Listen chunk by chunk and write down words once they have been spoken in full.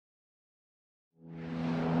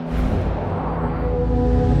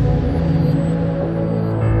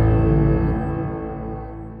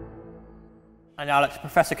I now elect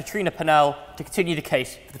Professor Catriona Pennell to continue the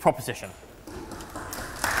case for the proposition.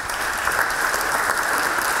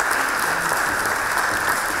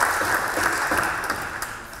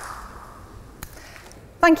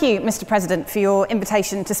 Thank you, Mr. President, for your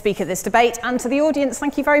invitation to speak at this debate, and to the audience,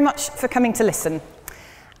 thank you very much for coming to listen.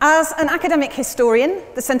 As an academic historian,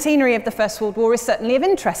 the centenary of the First World War is certainly of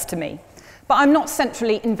interest to me, but I'm not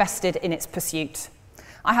centrally invested in its pursuit.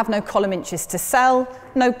 I have no column inches to sell,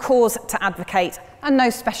 no cause to advocate, and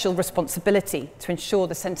no special responsibility to ensure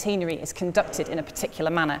the centenary is conducted in a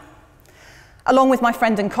particular manner. Along with my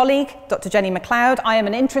friend and colleague, Dr. Jenny MacLeod, I am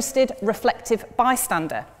an interested, reflective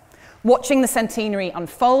bystander, watching the centenary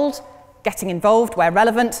unfold, getting involved where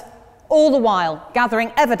relevant, all the while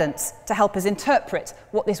gathering evidence to help us interpret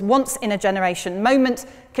what this once-in-a-generation moment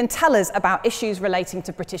can tell us about issues relating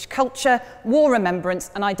to British culture, war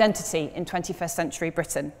remembrance and identity in 21st century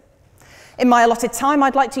Britain. In my allotted time,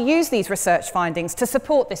 I'd like to use these research findings to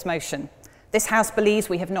support this motion. This House believes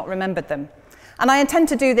we have not remembered them, and I intend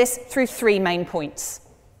to do this through three main points.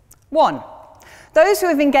 1. Those who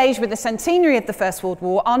have engaged with the centenary of the First World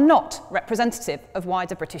War are not representative of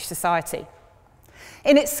wider British society.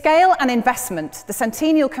 In its scale and investment, the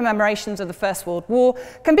centennial commemorations of the First World War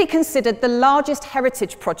can be considered the largest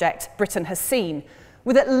heritage project Britain has seen,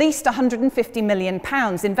 with at least £150 million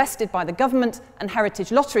invested by the government and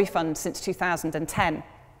Heritage Lottery Fund since 2010.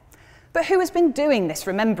 But who has been doing this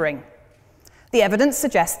remembering? The evidence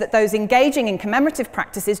suggests that those engaging in commemorative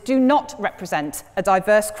practices do not represent a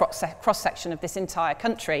diverse cross-section of this entire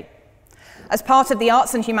country. As part of the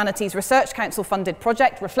Arts and Humanities Research Council funded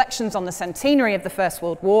project Reflections on the Centenary of the First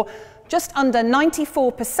World War, just under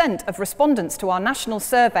 94% of respondents to our national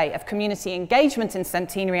survey of community engagement in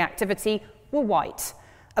centenary activity were white,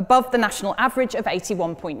 above the national average of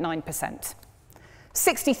 81.9%.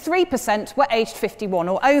 63% were aged 51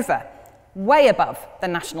 or over, way above the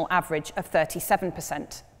national average of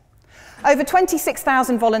 37%. Over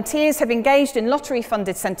 26,000 volunteers have engaged in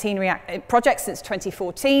lottery-funded centenary projects since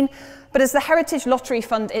 2014, but as the Heritage Lottery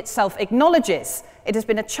Fund itself acknowledges, it has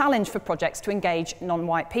been a challenge for projects to engage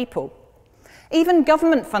non-white people. Even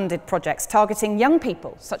government-funded projects targeting young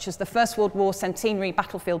people, such as the First World War Centenary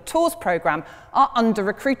Battlefield Tours programme, are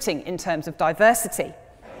under-recruiting in terms of diversity.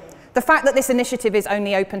 The fact that this initiative is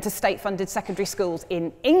only open to state-funded secondary schools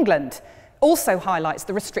in England also highlights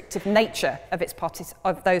the restrictive nature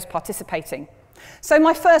of those participating. So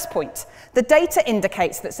my first point, the data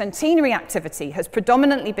indicates that centenary activity has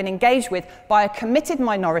predominantly been engaged with by a committed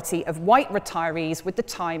minority of white retirees with the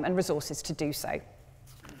time and resources to do so.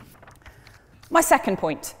 My second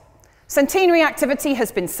point, centenary activity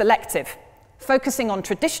has been selective, focusing on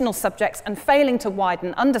traditional subjects and failing to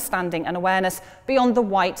widen understanding and awareness beyond the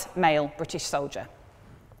white male British soldier.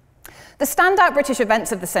 The standout British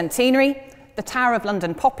events of the centenary, the Tower of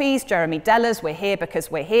London poppies, Jeremy Deller's We're Here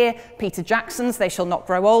Because We're Here, Peter Jackson's They Shall Not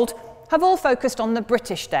Grow Old, have all focused on the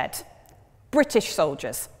British dead, British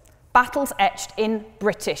soldiers, battles etched in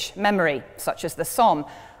British memory, such as the Somme,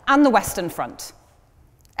 and the Western Front.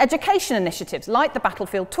 Education initiatives like the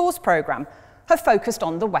Battlefield Tours programme have focused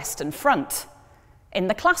on the Western Front. In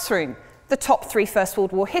the classroom, the top 3 First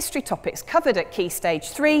World War history topics covered at Key Stage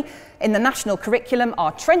 3 in the national curriculum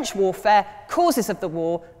are trench warfare, causes of the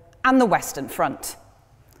war, and the Western Front.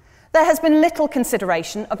 There has been little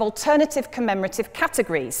consideration of alternative commemorative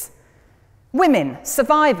categories. Women,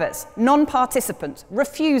 survivors, non-participants,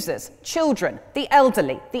 refusers, children, the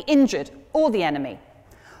elderly, the injured, or the enemy.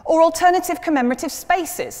 Or alternative commemorative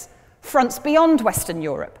spaces, fronts beyond Western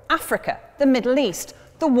Europe, Africa, the Middle East,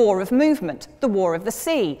 the war of movement, the war of the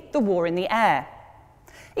sea, the war in the air.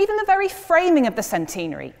 Even the very framing of the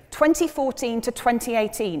centenary, 2014 to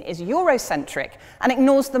 2018, is Eurocentric and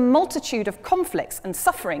ignores the multitude of conflicts and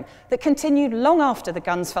suffering that continued long after the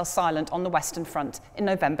guns fell silent on the Western Front in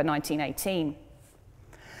November 1918.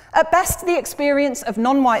 At best, the experience of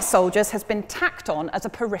non-white soldiers has been tacked on as a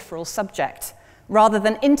peripheral subject, rather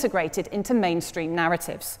than integrated into mainstream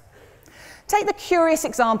narratives. Take the curious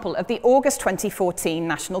example of the August 2014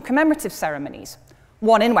 national commemorative ceremonies,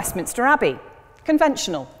 one in Westminster Abbey,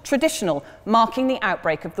 conventional, traditional, marking the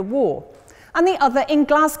outbreak of the war, and the other in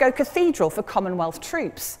Glasgow Cathedral for Commonwealth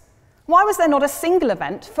troops. Why was there not a single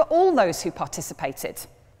event for all those who participated?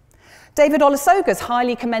 David Olusoga's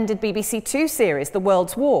highly commended BBC Two series, The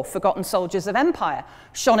World's War, Forgotten Soldiers of Empire,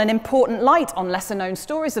 shone an important light on lesser-known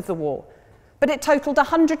stories of the war, but it totaled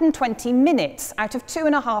 120 minutes out of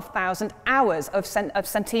 2,500 hours of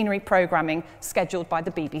centenary programming scheduled by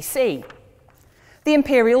the BBC. The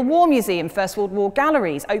Imperial War Museum First World War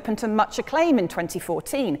galleries, open to much acclaim in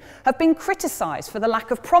 2014, have been criticised for the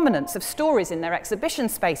lack of prominence of stories in their exhibition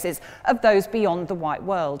spaces of those beyond the white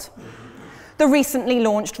world. The recently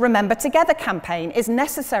launched Remember Together campaign is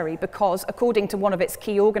necessary because, according to one of its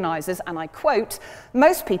key organisers, and I quote,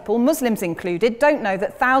 "Most people, Muslims included, don't know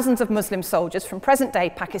that thousands of Muslim soldiers from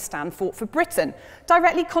present-day Pakistan fought for Britain,"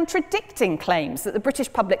 directly contradicting claims that the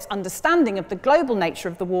British public's understanding of the global nature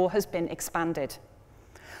of the war has been expanded.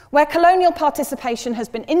 Where colonial participation has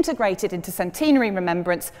been integrated into centenary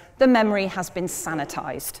remembrance, the memory has been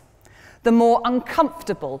sanitised. The more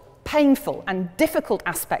uncomfortable, painful and difficult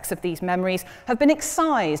aspects of these memories have been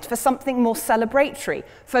excised for something more celebratory,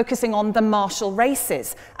 focusing on the martial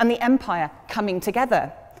races and the empire coming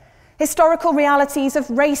together. Historical realities of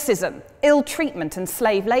racism, ill treatment and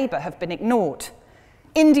slave labour have been ignored.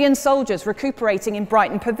 Indian soldiers recuperating in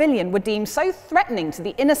Brighton Pavilion were deemed so threatening to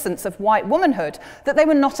the innocence of white womanhood that they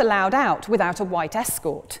were not allowed out without a white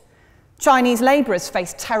escort. Chinese labourers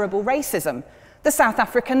faced terrible racism. The South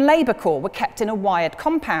African Labour Corps were kept in a wired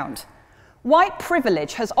compound. White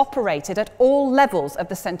privilege has operated at all levels of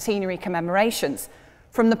the centenary commemorations,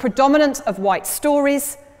 from the predominance of white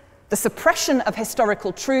stories, the suppression of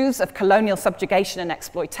historical truths of colonial subjugation and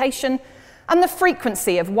exploitation, and the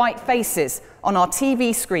frequency of white faces on our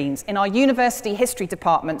TV screens, in our university history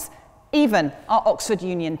departments, even our Oxford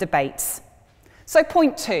Union debates. So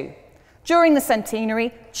point 2. During the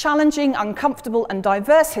centenary, challenging, uncomfortable and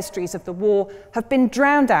diverse histories of the war have been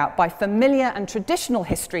drowned out by familiar and traditional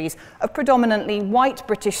histories of predominantly white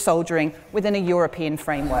British soldiering within a European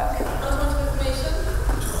framework.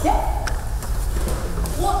 Yeah.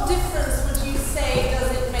 What difference would you say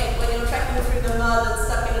does it make when you're trekking through the mud and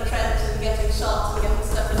stuck in a trench and getting shot and getting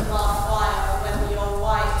stuck in barbed wire, whether you're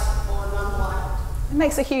white or non-white? It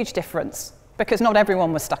makes a huge difference, because not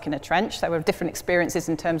everyone was stuck in a trench. There were different experiences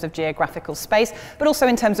in terms of geographical space, but also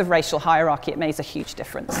in terms of racial hierarchy, it makes a huge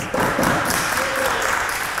difference.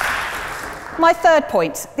 My third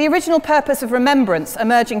point, the original purpose of remembrance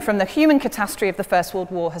emerging from the human catastrophe of the First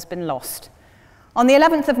World War has been lost. On the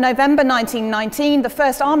 11th of November 1919, the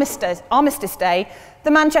first Armistice Day,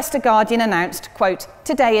 the Manchester Guardian announced, quote,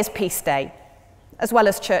 "Today is Peace Day." As well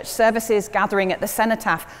as church services, gathering at the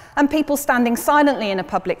cenotaph, and people standing silently in a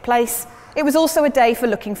public place, it was also a day for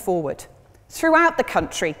looking forward. Throughout the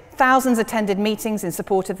country, thousands attended meetings in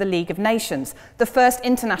support of the League of Nations, the first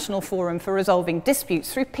international forum for resolving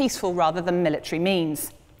disputes through peaceful rather than military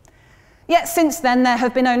means. Yet since then, there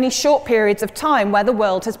have been only short periods of time where the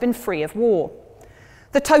world has been free of war.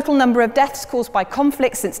 The total number of deaths caused by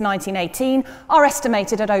conflict since 1918 are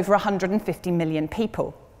estimated at over 150 million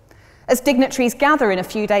people. As dignitaries gather in a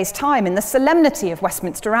few days' time in the solemnity of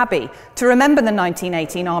Westminster Abbey to remember the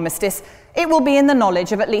 1918 armistice, it will be in the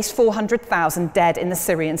knowledge of at least 400,000 dead in the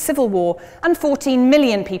Syrian civil war and 14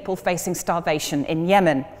 million people facing starvation in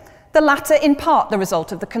Yemen. The latter in part the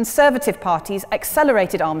result of the Conservative Party's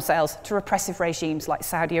accelerated arms sales to repressive regimes like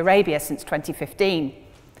Saudi Arabia since 2015.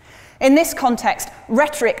 In this context,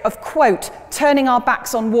 rhetoric of, quote, turning our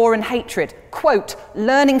backs on war and hatred, quote,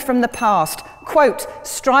 learning from the past, quote,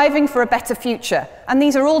 striving for a better future, and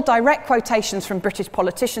these are all direct quotations from British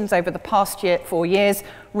politicians over the past 4 years,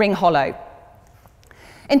 ring hollow.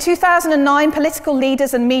 In 2009, political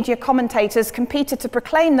leaders and media commentators competed to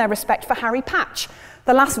proclaim their respect for Harry Patch,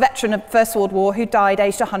 the last veteran of the First World War who died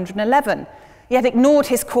aged 111. Yet ignored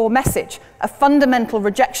his core message, a fundamental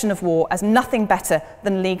rejection of war as nothing better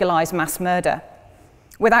than legalised mass murder.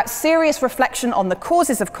 Without serious reflection on the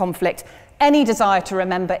causes of conflict, any desire to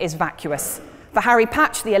remember is vacuous. For Harry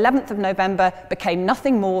Patch, the 11th of November became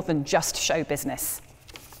nothing more than just show business.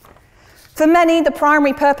 For many, the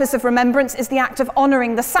primary purpose of remembrance is the act of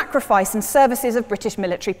honouring the sacrifice and services of British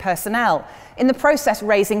military personnel, in the process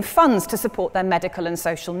raising funds to support their medical and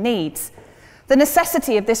social needs. The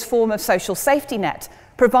necessity of this form of social safety net,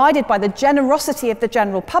 provided by the generosity of the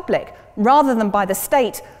general public rather than by the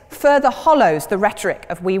state, further hollows the rhetoric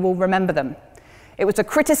of "we will remember them." It was a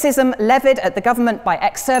criticism levied at the government by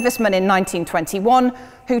ex-servicemen in 1921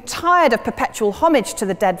 who, tired of perpetual homage to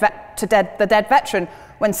the dead veteran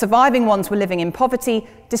when surviving ones were living in poverty,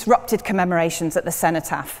 disrupted commemorations at the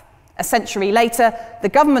cenotaph. A century later, the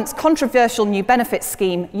government's controversial new benefits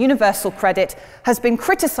scheme, Universal Credit, has been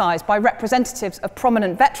criticised by representatives of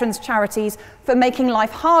prominent veterans' charities for making life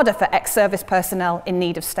harder for ex-service personnel in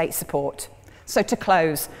need of state support. So to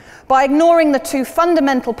close, by ignoring the two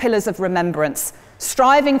fundamental pillars of remembrance,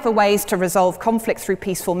 striving for ways to resolve conflict through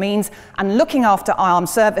peaceful means and looking after armed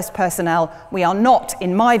service personnel, we are not,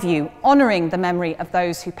 in my view, honouring the memory of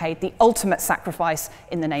those who paid the ultimate sacrifice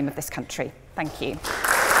in the name of this country. Thank you.